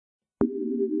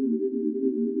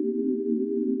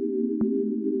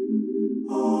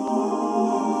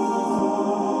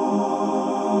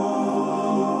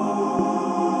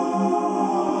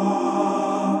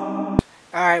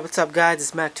Alright, what's up guys,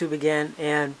 it's MacTube again,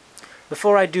 and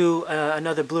before I do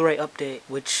another Blu-ray update,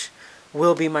 which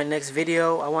will be my next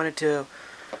video, I wanted to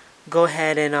go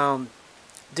ahead and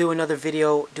do another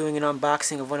video doing an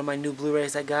unboxing of one of my new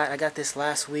Blu-rays I got. I got this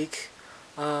last week.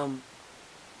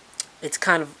 It's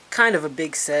kind of a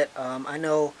big set. I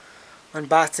know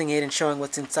unboxing it and showing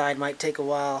what's inside might take a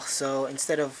while, so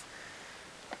instead of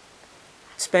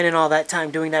spending all that time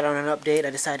doing that on an update,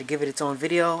 I decided to give it its own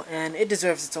video, and it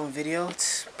deserves its own video.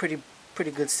 It's pretty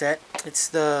good set. It's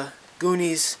the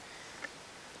Goonies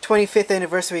 25th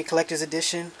Anniversary Collector's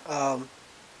Edition. Got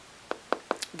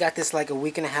this like a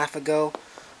week and a half ago.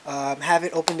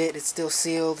 Haven't opened it. It's still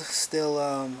sealed, still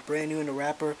brand new in the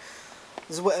wrapper.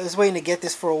 I was waiting to get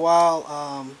this for a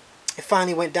while. It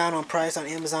finally went down on price on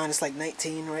Amazon. It's like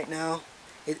 $19 right now.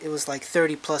 It was like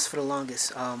 $30 plus for the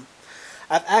longest.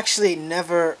 I've actually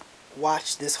never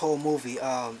watched this whole movie,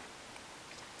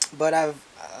 but I've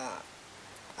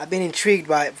been intrigued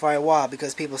by it for a while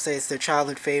because people say it's their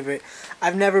childhood favorite.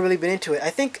 I've never really been into it.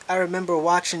 I think I remember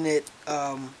watching it,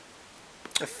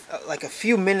 like a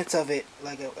few minutes of it,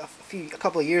 like a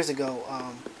couple of years ago,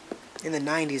 in the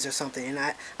 90s or something, and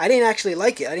I didn't actually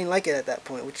like it. I didn't like it at that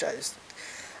point, which I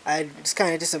just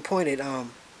kind of disappointed. I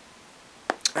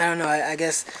don't know. I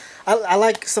guess I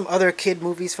like some other kid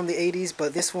movies from the 80s,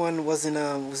 but this one was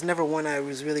never one I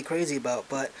was really crazy about.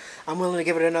 But I'm willing to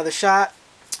give it another shot,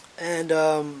 and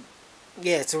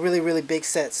yeah, it's a really big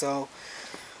set, so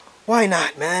why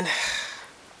not, man?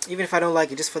 Even if I don't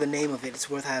like it, just for the name of it, it's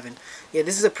worth having. Yeah,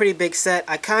 this is a pretty big set.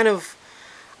 I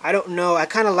don't know. I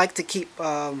kind of like to keep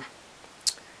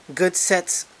good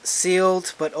sets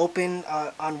sealed but open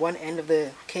on one end of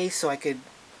the case, so I could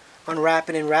unwrap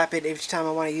it and wrap it each time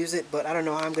I want to use it. But I don't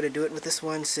know how I'm going to do it with this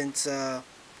one, since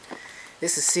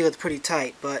this is sealed pretty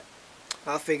tight, but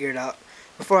I'll figure it out.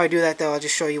 Before I do that though, I'll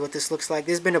just show you what this looks like.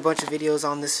 There's been a bunch of videos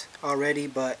on this already,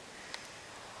 but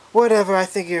whatever. I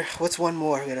figure, what's one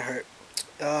more gonna hurt?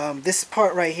 This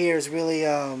part right here is really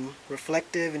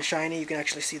reflective and shiny. You can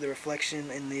actually see the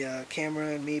reflection in the camera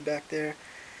and me back there.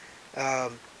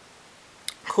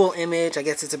 Cool image. I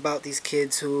guess it's about these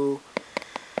kids who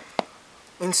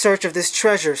in search of this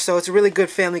treasure. So it's a really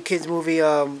good family kids movie.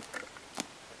 A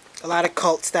lot of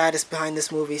cult status behind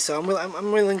this movie. So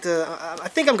I'm willing to. I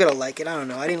think I'm gonna like it. I don't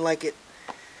know. I didn't like it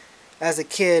as a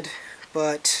kid,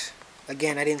 but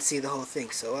again, I didn't see the whole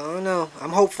thing. So I don't know. I'm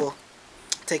hopeful.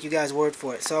 Take you guys' word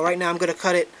for it. So right now I'm gonna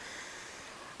cut it.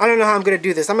 I don't know how I'm gonna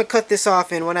do this. I'm gonna cut this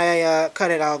off, and when I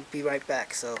cut it, I'll be right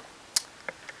back. So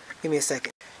give me a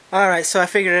second. Alright, so I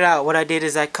figured it out. What I did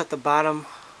is I cut the bottom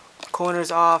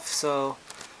corners off, so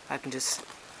I can just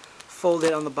fold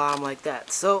it on the bottom like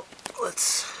that. So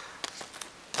let's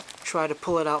try to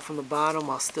pull it out from the bottom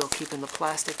while still keeping the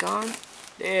plastic on.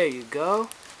 There you go.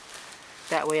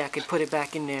 That way I can put it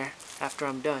back in there after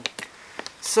I'm done.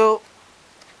 So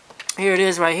here it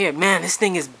is right here. Man, this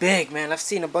thing is big, man. I've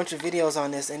seen a bunch of videos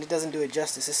on this and it doesn't do it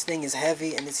justice. This thing is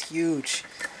heavy and it's huge.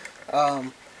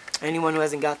 Anyone who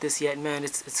hasn't got this yet, man,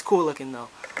 it's cool looking though.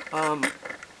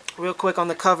 Real quick on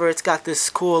the cover, it's got this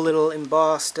cool little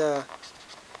embossed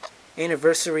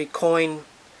anniversary coin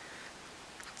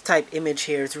type image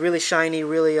here. It's really shiny,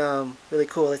 really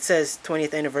cool. It says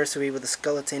 20th anniversary with a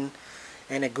skeleton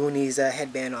and a Goonies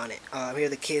headband on it. Here are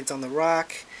the kids on the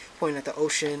rock pointing at the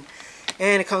ocean,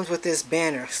 and it comes with this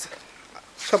banner.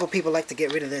 A couple people like to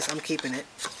get rid of this. I'm keeping it.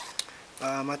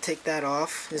 I'll take that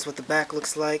off. This is what the back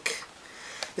looks like.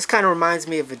 This kind of reminds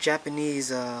me of a Japanese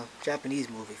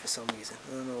movie for some reason.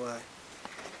 I don't know why.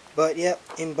 But yep,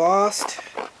 embossed,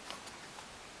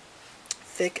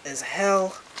 thick as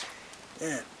hell.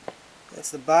 Yeah,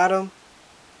 that's the bottom.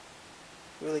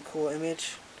 Really cool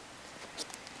image.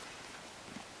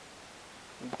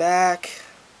 Back,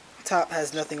 top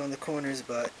has nothing on the corners,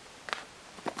 but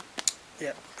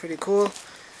yeah, pretty cool.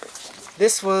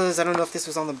 This was, I don't know if this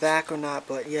was on the back or not,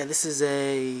 but yeah, this is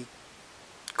a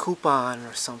coupon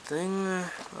or something.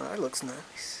 Oh, that looks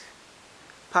nice.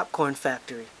 Popcorn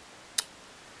Factory.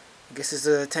 I guess it's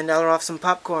a $10 off some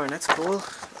popcorn. That's cool.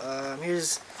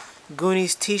 Here's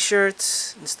Goonies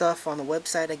t-shirts and stuff on the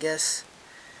website, I guess.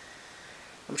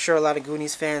 I'm sure a lot of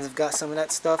Goonies fans have got some of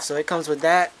that stuff, so it comes with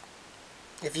that.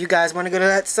 If you guys want to go to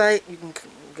that site, you can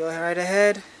go right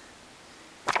ahead.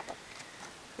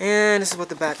 And this is what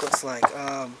the back looks like.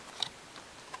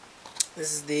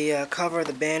 This is the cover of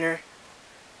the banner.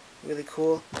 Really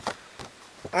cool.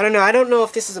 I don't know. I don't know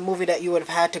if this is a movie that you would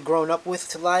have had to grown up with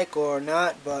to like or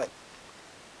not, but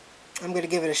I'm gonna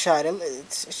give it a shot.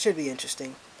 It should be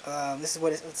interesting. This is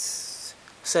what it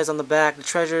says on the back. The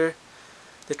treasure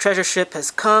ship has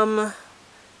come.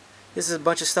 This is a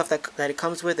bunch of stuff that it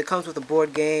comes with. It comes with a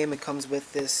board game. It comes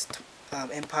with this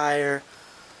Empire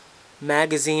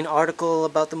magazine article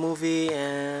about the movie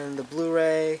and the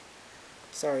Blu-ray.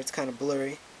 Sorry, it's kind of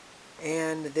blurry.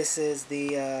 And this is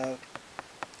the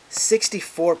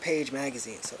 64-page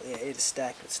magazine. So yeah, it is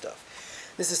stacked with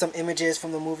stuff. This is some images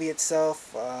from the movie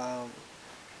itself.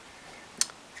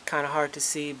 Kind of hard to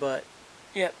see, but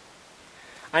yep.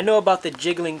 I know about the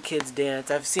Jiggling Kids dance.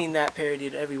 I've seen that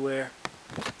parodied everywhere.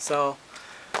 So,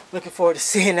 looking forward to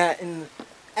seeing that in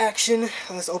action.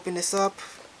 Let's open this up.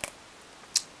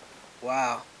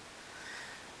 Wow.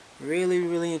 Really,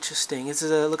 really interesting. This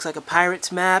is looks like a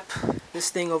pirate's map. This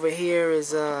thing over here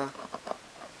is, I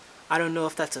don't know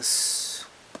if that's a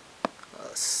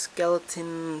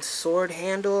skeleton sword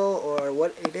handle or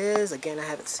what it is. Again, I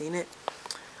haven't seen it.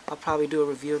 I'll probably do a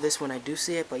review of this when I do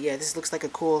see it. But yeah, this looks like a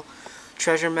cool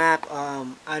treasure map.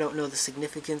 I don't know the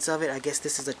significance of it. I guess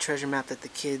this is a treasure map that the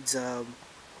kids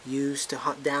use to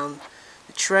hunt down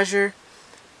the treasure.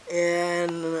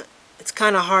 And it's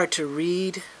kind of hard to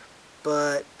read,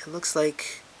 but it looks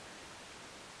like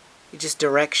just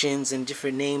directions and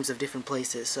different names of different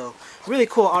places. So really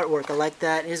cool artwork. I like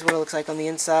that. Here's what it looks like on the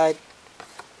inside.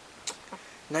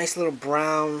 Nice little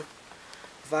brown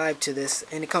vibe to this,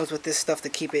 and it comes with this stuff to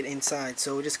keep it inside,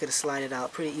 so we're just gonna slide it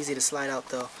out. Pretty easy to slide out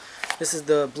though. This is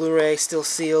the Blu-ray, still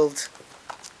sealed.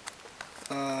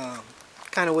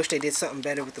 Kind of wish they did something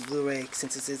better with the Blu-ray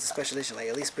since it is a special edition, like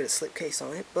at least put a slipcase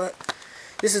on it, but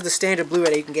this is the standard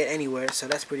Blu-ray that you can get anywhere, so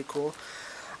that's pretty cool.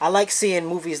 I like seeing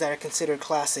movies that are considered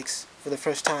classics for the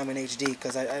first time in HD,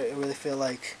 because I really feel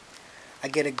like I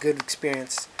get a good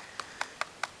experience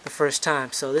the first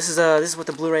time. So this is what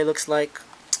the Blu-ray looks like.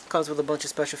 Comes with a bunch of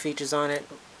special features on it,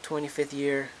 25th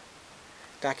year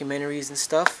documentaries and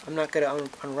stuff. I'm not gonna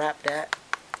unwrap that,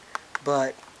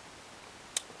 but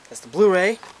that's the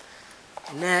Blu-ray.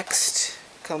 Next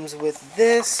comes with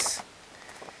this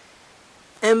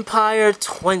Empire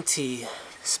 20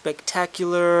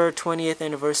 Spectacular 20th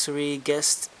Anniversary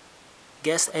guest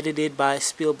edited by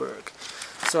Spielberg.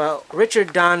 So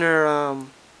Richard Donner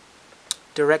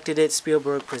directed it,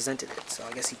 Spielberg presented it, so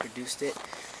I guess he produced it.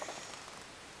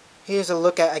 Here's a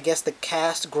look at, I guess, the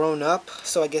cast grown up.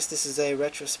 So I guess this is a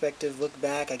retrospective look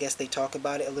back. I guess they talk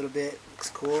about it a little bit. Looks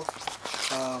cool.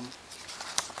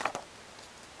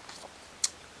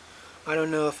 I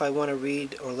don't know if I want to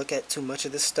read or look at too much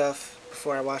of this stuff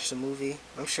before I watch the movie.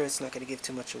 I'm sure it's not going to give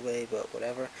too much away, but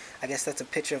whatever. I guess that's a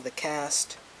picture of the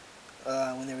cast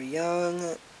when they were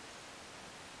young.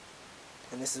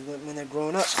 And this is when they're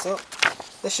grown up. So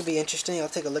this should be interesting. I'll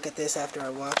take a look at this after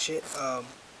I watch it.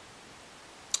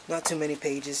 Not too many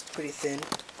pages, pretty thin,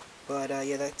 but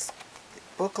yeah, that's the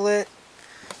booklet.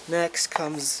 Next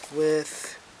comes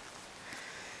with,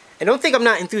 I don't think I'm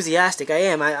not enthusiastic. I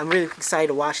am. I'm really excited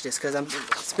to watch this because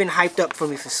it's been hyped up for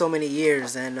me for so many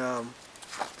years, and a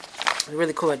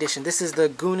really cool edition. This is the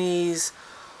Goonies,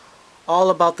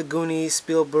 all about the Goonies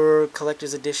Spielberg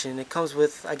Collector's Edition. It comes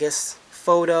with, I guess,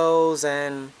 photos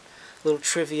and little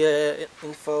trivia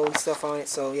info and stuff on it.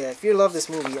 So yeah, if you love this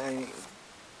movie,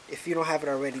 if you don't have it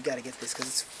already, you gotta get this because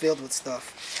it's filled with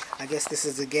stuff. I guess this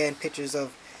is again pictures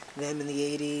of them in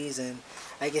the 80s, and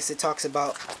I guess it talks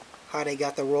about how they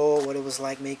got the role, what it was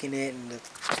like making it, and the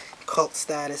cult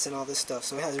status and all this stuff.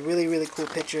 So it has really, really cool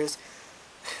pictures.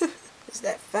 It's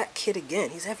that fat kid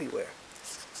again. He's everywhere.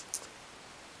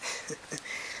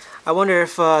 I wonder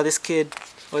if this kid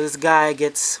or this guy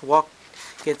gets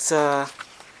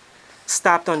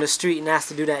stopped on the street and asked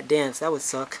to do that dance. That would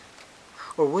suck.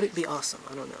 Or would it be awesome?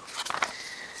 I don't know.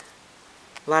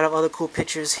 A lot of other cool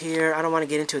pictures here. I don't want to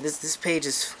get into it. This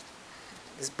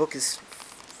book is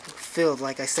filled.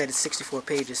 Like I said, it's 64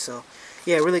 pages. So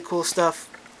yeah, really cool stuff.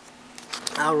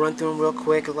 I'll run through them real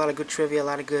quick. A lot of good trivia, a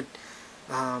lot of good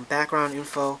background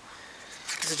info.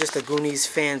 This is just a Goonies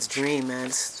fan's dream, man.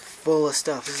 It's full of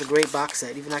stuff. This is a great box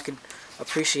set. Even I could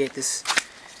appreciate this,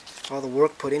 all the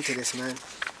work put into this, man.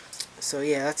 So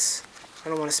yeah, that's. I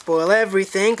don't want to spoil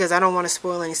everything because I don't want to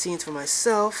spoil any scenes for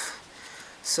myself.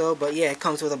 So, but yeah, it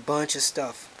comes with a bunch of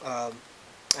stuff. I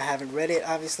haven't read it,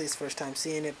 obviously. It's the first time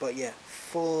seeing it, but yeah,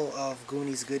 full of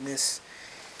Goonies goodness.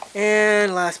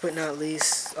 And last but not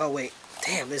least, oh wait,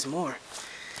 damn, there's more.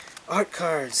 Art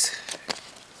cards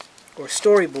or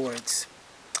storyboards.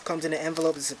 Comes in an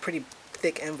envelope. It's a pretty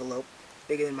thick envelope,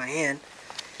 bigger than my hand,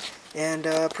 and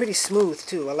pretty smooth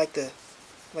too. I like the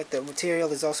material.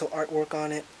 There's also artwork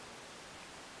on it.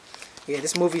 Yeah,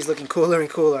 this movie's looking cooler and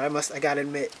cooler. I gotta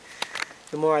admit.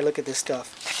 The more I look at this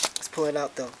stuff. Let's pull it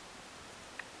out though.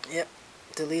 Yep.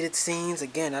 Deleted scenes.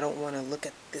 Again, I don't want to look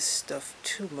at this stuff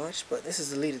too much, but this is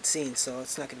deleted scenes, so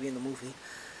it's not gonna be in the movie.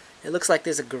 It looks like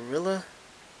there's a gorilla,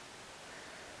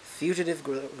 fugitive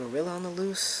gorilla on the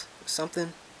loose, or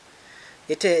something.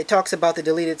 It talks about the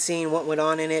deleted scene, what went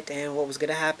on in it, and what was going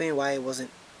to happen, why it wasn't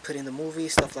put in the movie,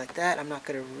 stuff like that. I'm not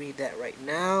going to read that right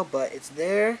now, but it's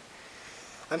there.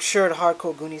 I'm sure the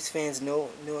hardcore Goonies fans know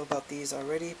about these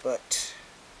already, but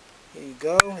here you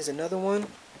go. Here's another one.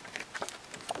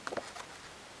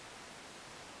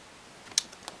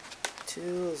 2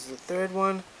 is the third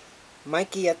one.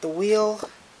 Mikey at the wheel.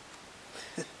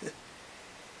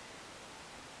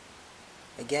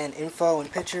 Again, info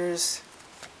and pictures.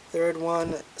 Third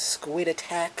one, Squid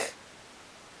Attack.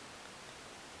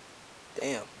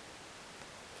 Damn.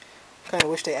 Kind of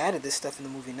wish they added this stuff in the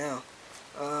movie now.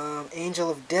 Angel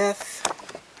of Death.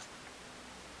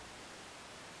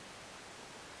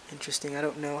 Interesting. I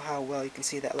don't know how well you can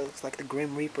see that. Looks like the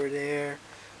Grim Reaper there.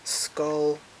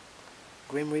 Skull.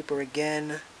 Grim Reaper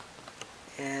again.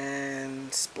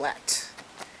 And Splat.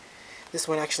 This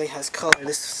one actually has color.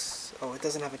 Oh, it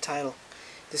doesn't have a title.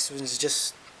 This one's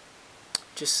just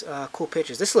cool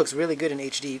pictures. This looks really good in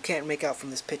HD. You can't make out from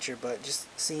this picture, but just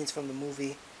scenes from the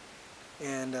movie.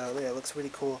 And yeah, it looks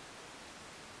really cool.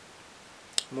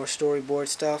 More storyboard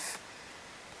stuff.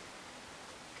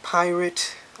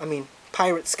 Pirate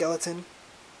skeleton.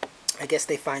 I guess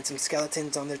they find some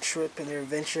skeletons on their trip and their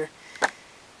adventure.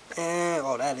 And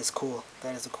oh, that is cool.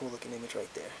 That is a cool looking image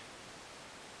right there.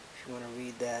 If you want to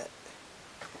read that.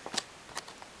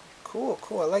 Cool,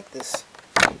 cool. I like this.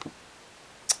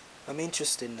 I'm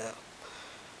interested now.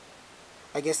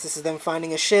 I guess this is them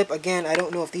finding a ship. Again, I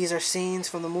don't know if these are scenes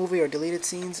from the movie or deleted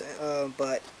scenes,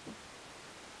 but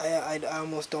I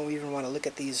almost don't even want to look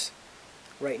at these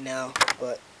right now.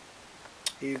 But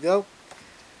here you go.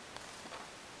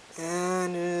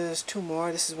 And there's 2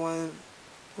 more. This is one.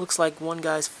 Looks like one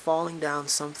guy's falling down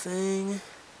something.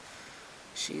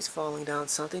 She's falling down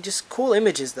something. Just cool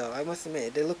images, though. I must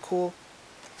admit, they look cool.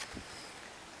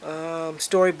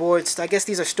 Storyboards. I guess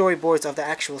these are storyboards of the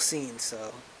actual scene,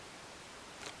 so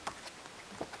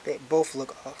they both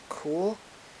look cool.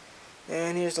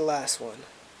 And here's the last one.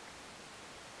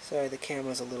 Sorry, the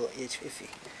camera's a little iffy.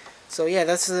 So yeah,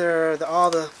 that's all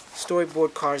the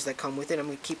storyboard cards that come with it. I'm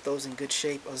going to keep those in good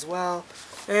shape as well.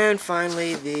 And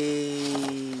finally,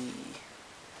 the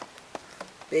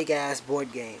big ass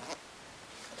board game,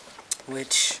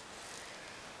 which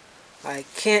I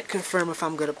can't confirm if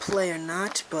I'm going to play or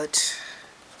not, but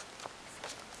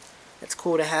it's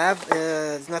cool to have.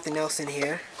 There's nothing else in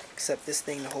here except this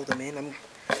thing to hold them in. I'm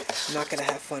not going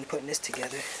to have fun putting this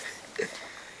together.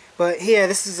 But yeah,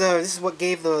 this is what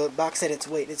gave the box set its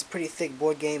weight. It's a pretty thick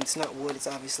board game. It's not wood. It's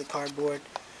obviously cardboard.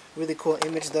 Really cool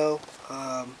image though.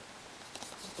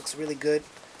 Looks really good.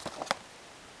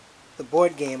 The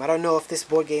board game. I don't know if this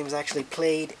board game is actually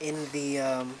played in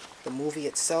the movie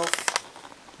itself,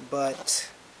 but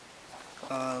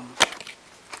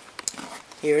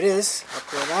here it is. I'll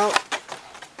pull it out.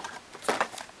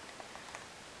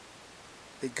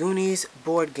 The Goonies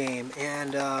board game,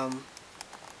 and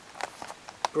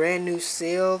brand new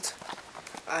sealed.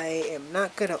 I am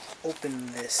not gonna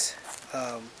open this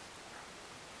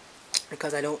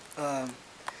because I don't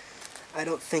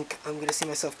think I'm gonna see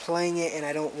myself playing it, and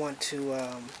I don't want to.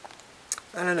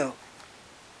 I don't know.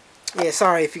 Yeah,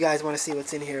 sorry if you guys want to see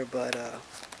what's in here, but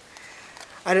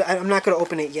I'm not gonna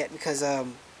open it yet because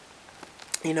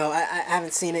you know, I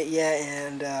haven't seen it yet,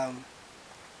 and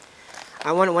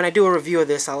when I do a review of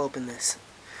this, I'll open this.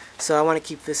 So I want to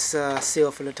keep this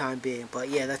sealed for the time being. But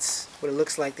yeah, that's what it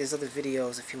looks like. There's other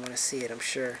videos if you want to see it, I'm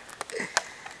sure.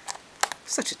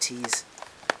 Such a tease.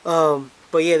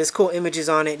 But yeah, there's cool images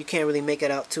on it. You can't really make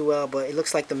it out too well, but it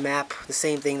looks like the map, the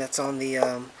same thing that's on the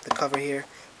cover here.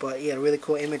 But yeah, really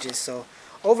cool images. So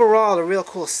overall, a real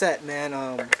cool set,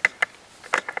 man.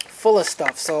 Full of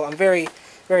stuff. So I'm very,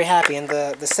 very happy. And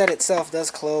the set itself does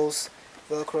close.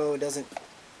 Velcro. It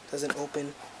doesn't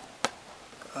open.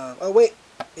 Oh wait.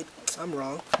 I'm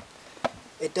wrong.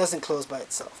 It doesn't close by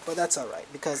itself, but that's alright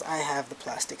because I have the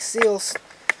plastic seals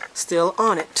still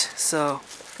on it, so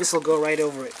this will go right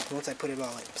over it once I put it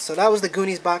all in. So that was the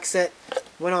Goonies box set.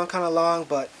 Went on kind of long,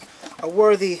 but a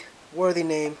worthy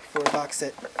name for a box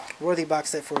set. Worthy box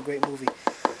set for a great movie.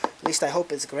 At least I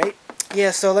hope it's great.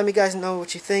 Yeah, so let me guys know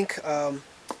what you think. I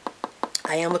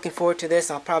am looking forward to this.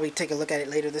 I'll probably take a look at it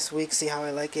later this week, see how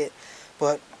I like it.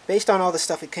 But based on all the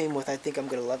stuff it came with, I think I'm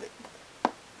going to love it.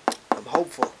 I'm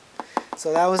hopeful.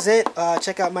 So that was it.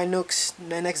 Check out my next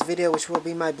video, which will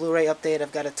be my Blu-ray update.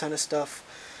 I've got a ton of stuff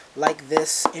like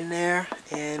this in there,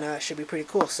 and it should be pretty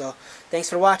cool. So thanks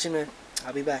for watching, man.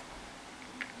 I'll be back.